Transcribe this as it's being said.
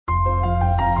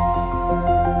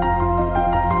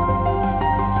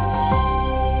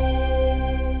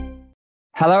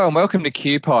Hello and welcome to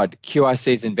QPod,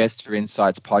 QIC's Investor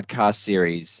Insights podcast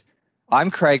series. I'm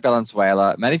Craig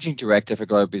Valenzuela, Managing Director for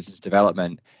Global Business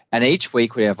Development, and each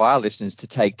week we invite our listeners to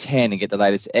take 10 and get the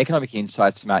latest economic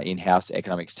insights from our in-house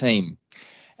economics team.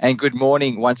 And good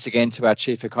morning once again to our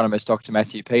Chief Economist, Dr.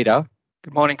 Matthew Peter.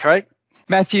 Good morning, Craig.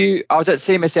 Matthew, I was at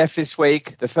CMSF this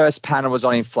week. The first panel was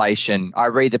on inflation. I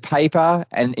read the paper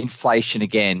and inflation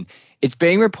again. It's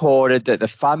being reported that the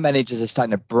fund managers are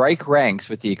starting to break ranks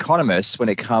with the economists when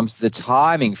it comes to the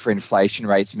timing for inflation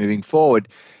rates moving forward,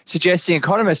 suggesting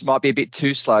economists might be a bit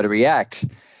too slow to react.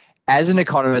 As an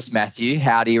economist, Matthew,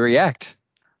 how do you react?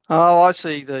 Oh, I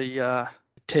see the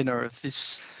tenor of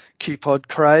this QPod,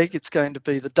 Craig. It's going to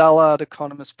be the dullard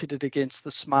economists pitted against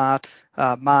the smart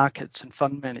markets and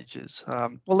fund managers.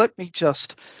 Well, let me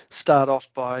just start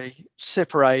off by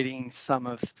separating some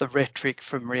of the rhetoric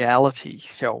from reality,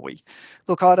 shall we?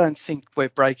 Look, I don't think we're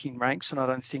breaking ranks, and I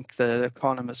don't think that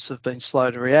economists have been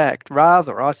slow to react.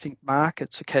 Rather, I think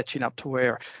markets are catching up to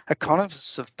where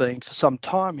economists have been for some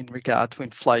time in regard to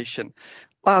inflation.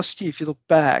 Last year, if you look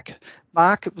back,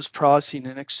 market was pricing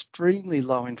an extremely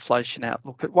low inflation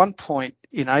outlook. At one point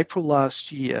in April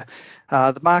last year,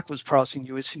 the market was pricing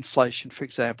US inflation, for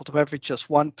example, to average just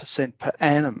 1% per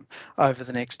annum over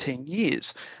the next 10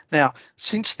 years. Now,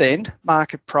 since then,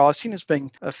 market pricing has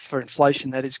been, for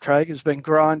inflation that is, Craig, has been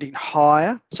grinding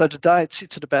higher. So today it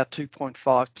sits at about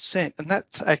 2.5%, and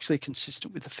that's actually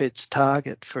consistent with the Fed's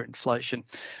target for inflation.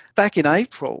 Back in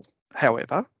April,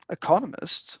 however,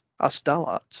 economists, us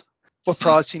dullards, were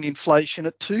pricing inflation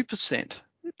at 2%,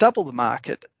 double the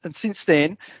market. And since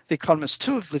then, the economists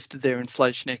too have lifted their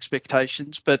inflation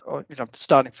expectations, but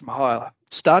starting from a higher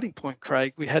starting point,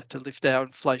 Craig, we had to lift our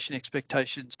inflation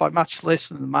expectations by much less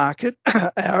than the market.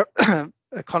 Our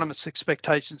economists'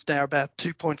 expectations now are about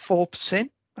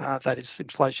 2.4%. That is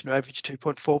inflation to average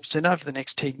 2.4% over the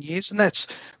next 10 years. And that's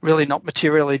really not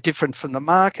materially different from the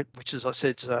market, which, as I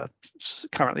said, is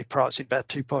currently pricing about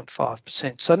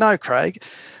 2.5%. So no, Craig,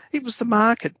 it was the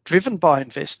market driven by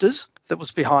investors that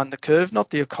was behind the curve, not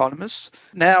the economists.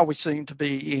 Now we seem to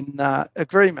be in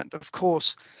agreement. Of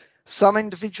course, some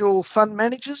individual fund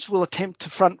managers will attempt to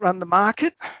front run the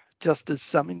market, just as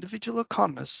some individual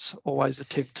economists always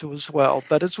attempt to as well.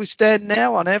 But as we stand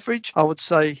now, on average, I would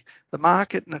say the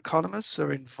market and economists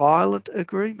are in violent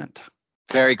agreement.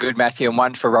 Very good, Matthew, and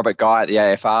one for Robert Guy at the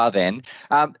AFR then.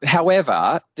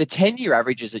 However, the 10-year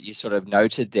averages that you sort of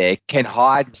noted there can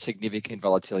hide significant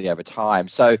volatility over time.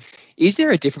 So is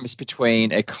there a difference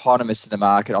between economists and the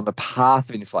market on the path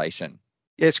of inflation?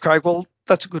 Yes, Craig. Well,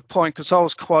 that's a good point, because I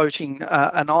was quoting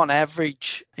an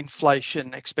on-average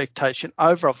inflation expectation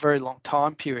over a very long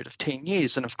time period of 10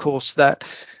 years. And of course, that,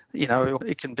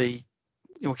 it can be,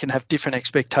 we can have different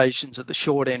expectations at the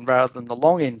short end rather than the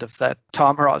long end of that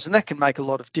time horizon. That can make a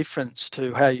lot of difference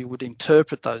to how you would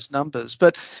interpret those numbers.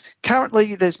 But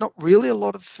currently, there's not really a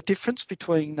lot of difference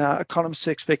between economists'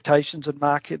 expectations and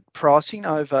market pricing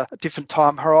over different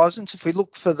time horizons. If we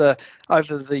look for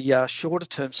over the shorter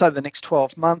term, so the next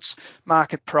 12 months,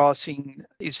 market pricing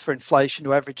is for inflation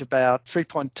to average about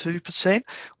 3.2%,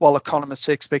 while economists'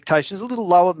 expectations are a little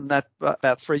lower than that,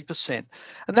 about 3%.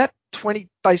 And that 20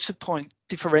 basis point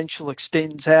differential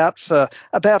extends out for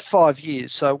about 5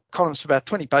 years. So economists are about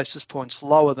 20 basis points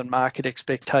lower than market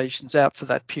expectations out for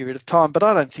that period of time. But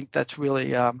I don't think that's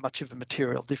really much of a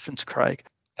material difference, Craig.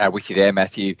 With you there,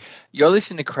 Matthew. You're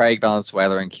listening to Craig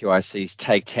Valenzuela and QIC's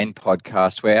Take 10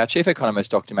 podcast, where our Chief Economist,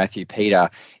 Dr. Matthew Peter,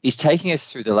 is taking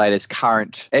us through the latest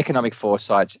current economic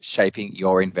foresights shaping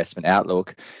your investment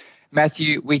outlook.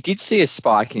 Matthew, we did see a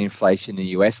spike in inflation in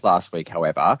the US last week,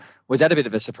 however. Was that a bit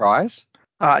of a surprise?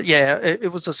 Yeah,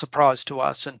 it was a surprise to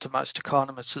us and to most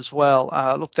economists as well.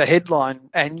 Look, the headline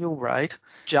annual rate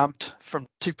jumped from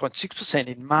 2.6%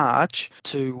 in March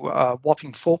to a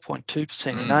whopping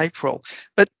 4.2% in April.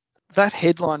 But that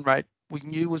headline rate we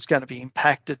knew was going to be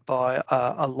impacted by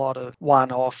a lot of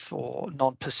one-off or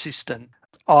non-persistent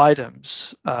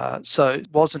items. So it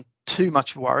wasn't too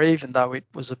much worry, even though it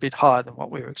was a bit higher than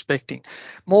what we were expecting.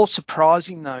 More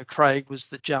surprising, though, Craig, was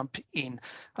the jump in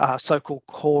so-called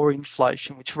core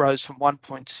inflation, which rose from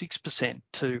 1.6%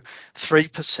 to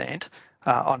 3%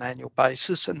 on an annual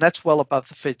basis, and that's well above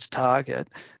the Fed's target.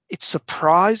 It's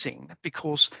surprising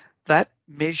because that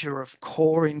measure of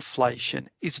core inflation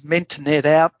is meant to net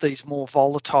out these more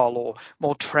volatile or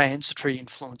more transitory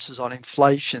influences on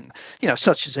inflation,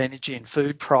 such as energy and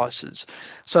food prices.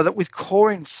 So that with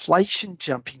core inflation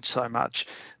jumping so much,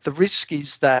 the risk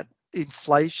is that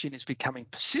inflation is becoming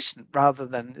persistent rather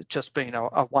than it just being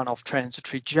a one-off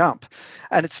transitory jump.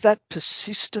 And it's that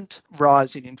persistent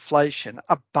rise in inflation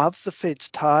above the Fed's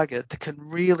target that can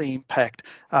really impact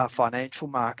financial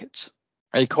markets.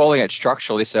 Are you calling it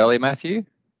structural this early, Matthew?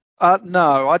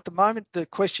 No, at the moment, the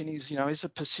question is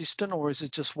it persistent or is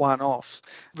it just one-off?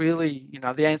 Really,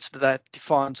 the answer to that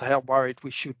defines how worried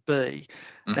we should be.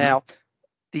 Mm-hmm. Now,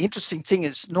 the interesting thing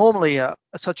is normally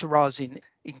such a rise in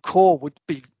core would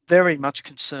be very much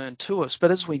concern to us.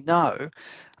 But as we know,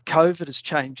 COVID has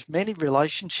changed many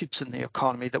relationships in the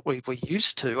economy that we were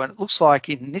used to. And it looks like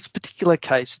in this particular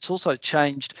case, it's also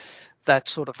changed that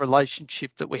sort of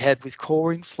relationship that we had with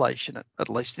core inflation, at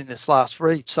least in this last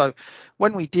read. So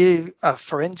when we did a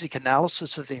forensic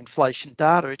analysis of the inflation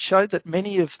data, it showed that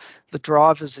many of the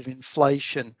drivers of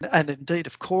inflation and indeed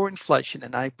of core inflation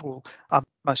in April are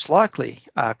most likely,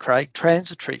 Craig,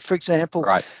 transitory. For example,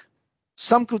 Right.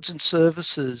 Some goods and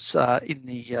services in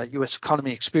the US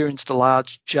economy experienced a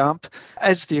large jump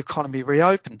as the economy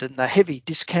reopened, and the heavy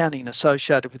discounting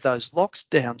associated with those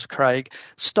lockdowns, Craig,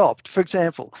 stopped. For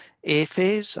example,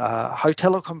 airfares,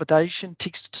 hotel accommodation,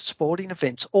 tickets to sporting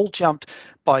events all jumped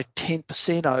by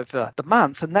 10% over the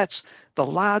month, and that's the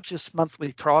largest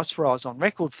monthly price rise on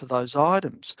record for those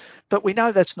items. But we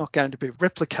know that's not going to be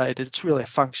replicated. It's really a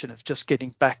function of just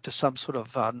getting back to some sort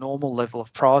of normal level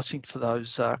of pricing for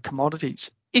those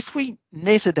commodities. If we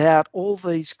netted out all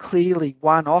these clearly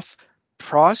one-off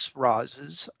price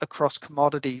rises across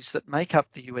commodities that make up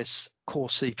the US core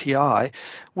CPI,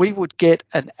 we would get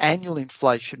an annual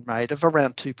inflation rate of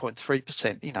around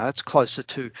 2.3%. It's closer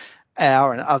to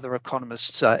our and other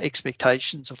economists'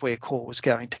 expectations of where core was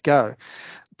going to go.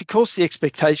 Because the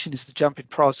expectation is the jump in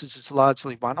prices is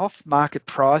largely one-off, market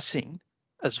pricing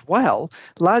as well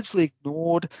largely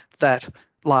ignored that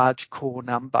large core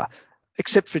number,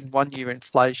 except for in 1 year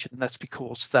inflation. That's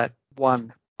because that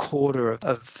 1/4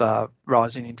 of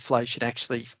rising inflation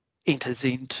actually enters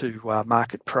into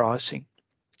market pricing.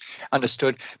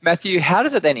 Understood. Matthew, how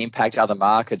does it then impact other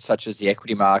markets such as the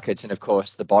equity markets and, of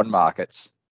course, the bond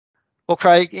markets? Well,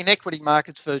 Craig, in equity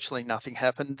markets, virtually nothing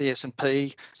happened. The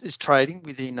S&P is trading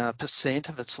within 1%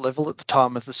 of its level at the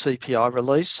time of the CPI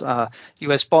release.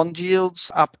 US bond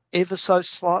yields up ever so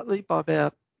slightly by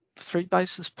about 3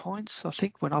 basis points, I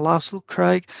think, when I last looked,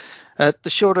 Craig. At the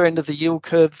shorter end of the yield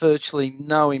curve, virtually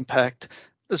no impact,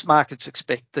 as markets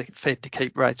expect the Fed to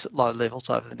keep rates at low levels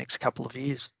over the next couple of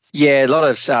years. Yeah, a lot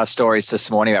of stories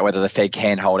this morning about whether the Fed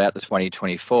can hold out to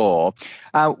 2024.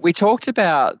 We talked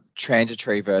about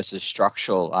transitory versus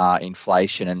structural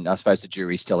inflation, and I suppose the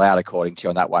jury's still out according to you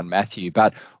on that one, Matthew.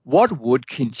 But what would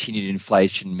continued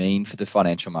inflation mean for the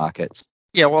financial markets?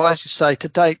 Yeah, well, as you say, to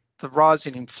date, the rise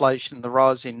in inflation, the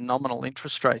rise in nominal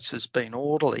interest rates has been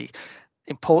orderly.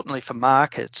 Importantly for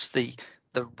markets, the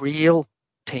real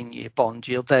 10-year bond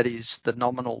yield, that is the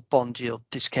nominal bond yield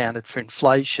discounted for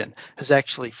inflation, has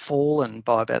actually fallen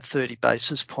by about 30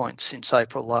 basis points since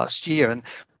April last year. And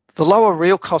the lower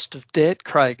real cost of debt,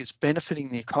 Craig, is benefiting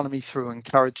the economy through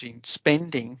encouraging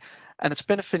spending, and it's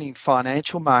benefiting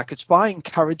financial markets by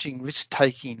encouraging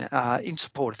risk-taking in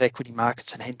support of equity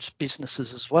markets and hence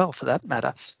businesses as well, for that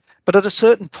matter. But at a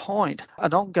certain point,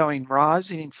 an ongoing rise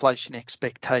in inflation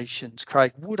expectations,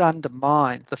 Craig, would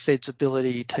undermine the Fed's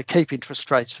ability to keep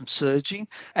interest rates from surging,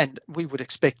 and we would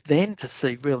expect then to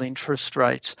see real interest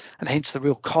rates and hence the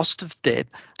real cost of debt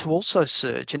to also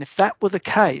surge. And if that were the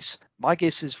case, my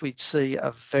guess is we'd see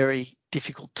a very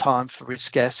difficult time for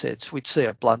risk assets. We'd see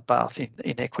a bloodbath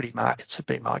in equity markets, would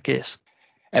be my guess.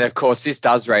 And of course, this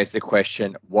does raise the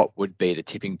question, what would be the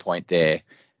tipping point there?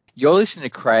 You're listening to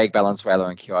Craig Valenzuela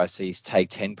on QIC's Take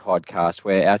 10 podcast,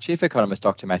 where our chief economist,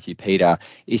 Dr. Matthew Peter,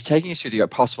 is taking us through the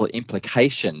possible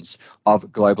implications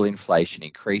of global inflation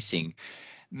increasing.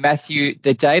 Matthew,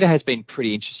 the data has been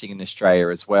pretty interesting in Australia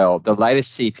as well. The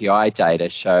latest CPI data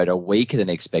showed a weaker than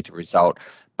expected result,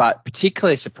 but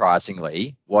particularly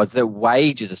surprisingly was that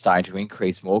wages are starting to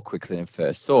increase more quickly than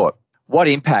first thought. What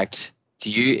impact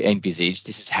do you envisage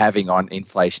this is having on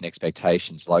inflation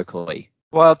expectations locally?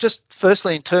 Well, just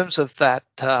firstly, in terms of that,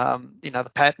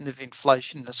 the pattern of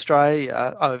inflation in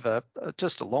Australia over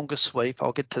just a longer sweep,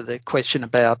 I'll get to the question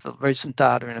about the recent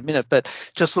data in a minute, but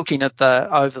just looking at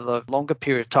over the longer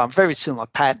period of time, very similar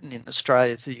pattern in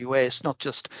Australia to the US, not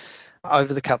just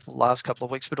over the last couple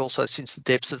of weeks, but also since the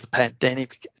depths of the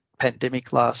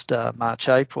pandemic last March,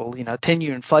 April.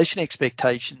 10-year inflation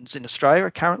expectations in Australia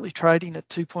are currently trading at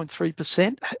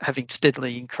 2.3%, having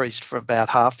steadily increased from about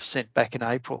 0.5% back in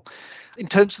April. In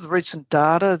terms of the recent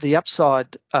data, the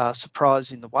upside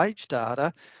surprise in the wage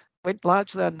data went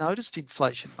largely unnoticed in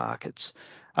inflation markets.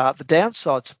 The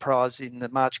downside surprise in the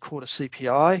March quarter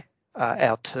CPI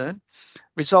outturn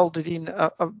resulted in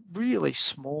a really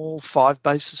small 5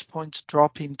 basis points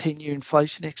drop in 10-year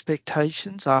inflation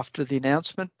expectations after the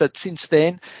announcement. But since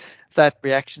then, that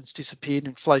reaction's disappeared.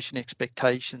 Inflation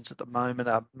expectations at the moment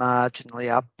are marginally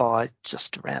up by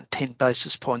just around 10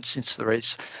 basis points since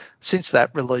that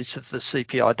release of the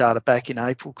CPI data back in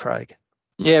April, Craig.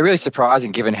 Yeah, really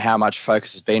surprising given how much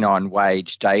focus has been on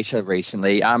wage data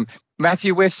recently.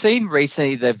 Matthew, we've seen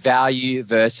recently the value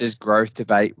versus growth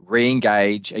debate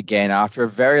re-engage again after a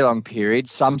very long period,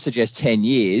 some suggest 10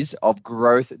 years, of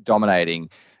growth dominating.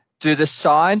 Do the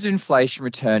signs of inflation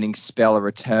returning spell a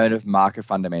return of market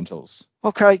fundamentals?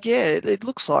 Well, Craig, yeah, it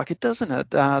looks like it, doesn't it?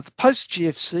 The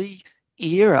post-GFC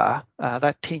era,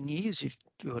 that 10 years you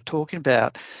were talking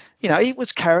about, it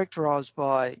was characterised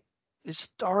by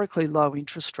historically low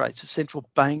interest rates. The central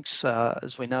banks,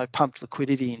 as we know, pumped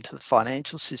liquidity into the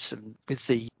financial system with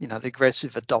the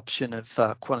aggressive adoption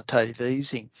of quantitative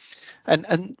easing,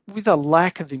 and with a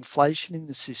lack of inflation in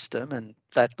the system and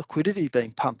that liquidity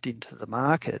being pumped into the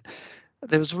market,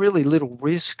 there was really little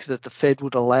risk that the Fed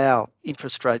would allow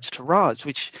interest rates to rise,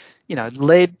 which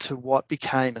led to what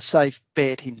became a safe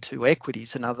bet into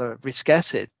equities and other risk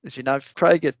assets. As you know,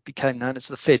 Craig, it became known as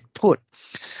the Fed put,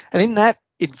 and in that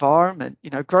environment,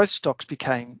 growth stocks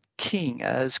became king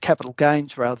as capital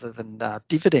gains rather than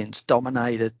dividends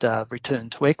dominated return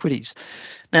to equities.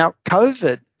 Now,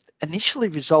 COVID initially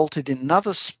resulted in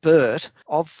another spurt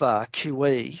of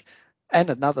QE and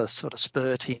another sort of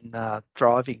spurt in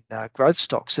driving growth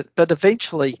stocks, but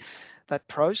eventually that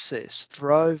process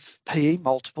drove PE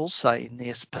multiples, say in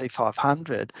the S&P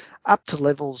 500, up to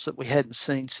levels that we hadn't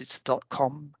seen since the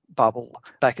dot-com bubble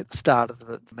back at the start of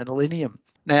the millennium.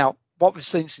 Now, what we've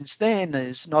seen since then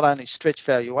is not only stretched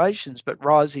valuations, but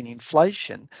rising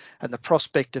inflation and the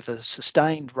prospect of a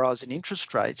sustained rise in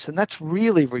interest rates. And that's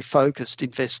really refocused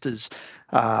investors'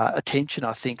 attention,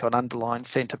 I think, on underlying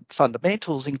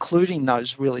fundamentals, including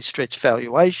those really stretched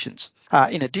valuations.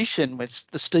 In addition, with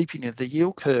the steepening of the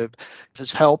yield curve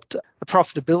has helped the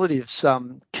profitability of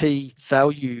some key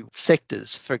value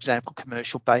sectors, for example,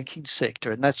 commercial banking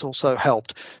sector, and that's also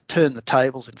helped turn the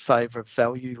tables in favour of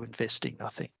value investing, I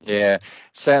think. Yeah,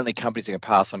 certainly companies that can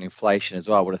pass on inflation as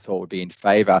well, I would have thought would be in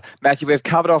favour. Matthew, we've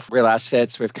covered off real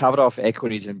assets, we've covered off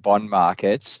equities and bond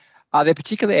markets. Are there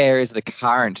particular areas of the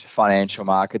current financial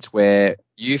markets where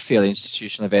you feel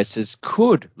institutional investors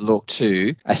could look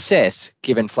to assess,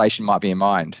 given inflation might be in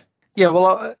mind? Yeah,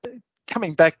 well,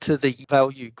 coming back to the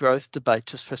value growth debate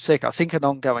just for a sec, I think an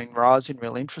ongoing rise in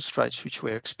real interest rates, which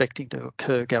we're expecting to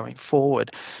occur going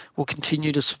forward, will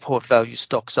continue to support value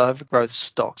stocks over growth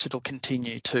stocks. It'll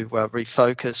continue to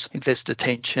refocus investor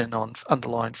attention on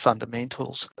underlying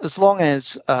fundamentals. As long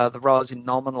as the rise in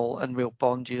nominal and real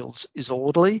bond yields is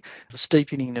orderly, the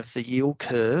steepening of the yield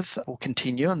curve will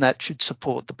continue, and that should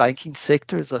support the banking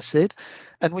sector, as I said.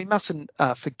 And we mustn't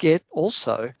forget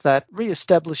also that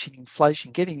re-establishing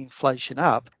inflation, getting inflation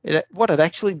up, what it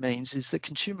actually means is that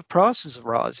consumer prices are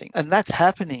rising. And that's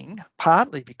happening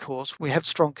partly because we have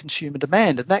strong consumer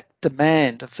demand. And that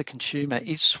demand of the consumer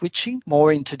is switching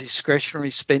more into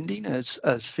discretionary spending as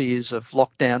fears of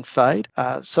lockdown fade.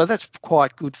 So that's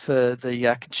quite good for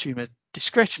the consumer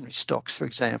discretionary stocks, for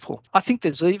example. I think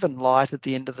there's even light at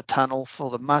the end of the tunnel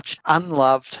for the much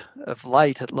unloved, of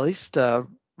late at least,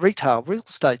 retail real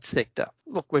estate sector.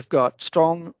 Look, we've got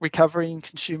strong recovery in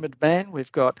consumer demand.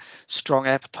 We've got strong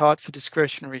appetite for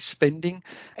discretionary spending.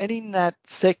 And in that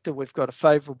sector, we've got a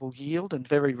favourable yield and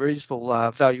very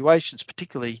reasonable valuations,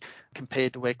 particularly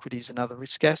compared to equities and other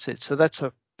risk assets. So that's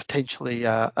potentially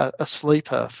a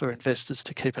sleeper for investors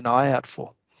to keep an eye out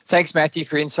for. Thanks, Matthew,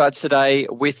 for insights today.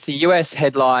 With the US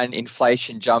headline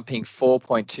inflation jumping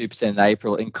 4.2% in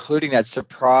April, including that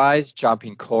surprise jump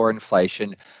in core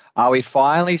inflation, are we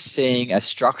finally seeing a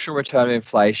structural return of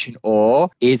inflation,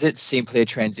 or is it simply a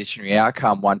transitionary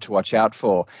outcome, one to watch out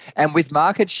for? And with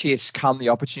market shifts come the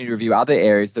opportunity to review other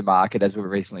areas of the market, as we've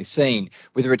recently seen,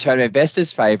 with the return of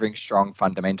investors favouring strong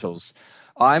fundamentals.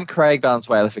 I'm Craig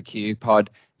Valenzuela for QPod.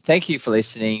 Thank you for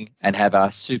listening and have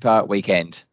a super weekend.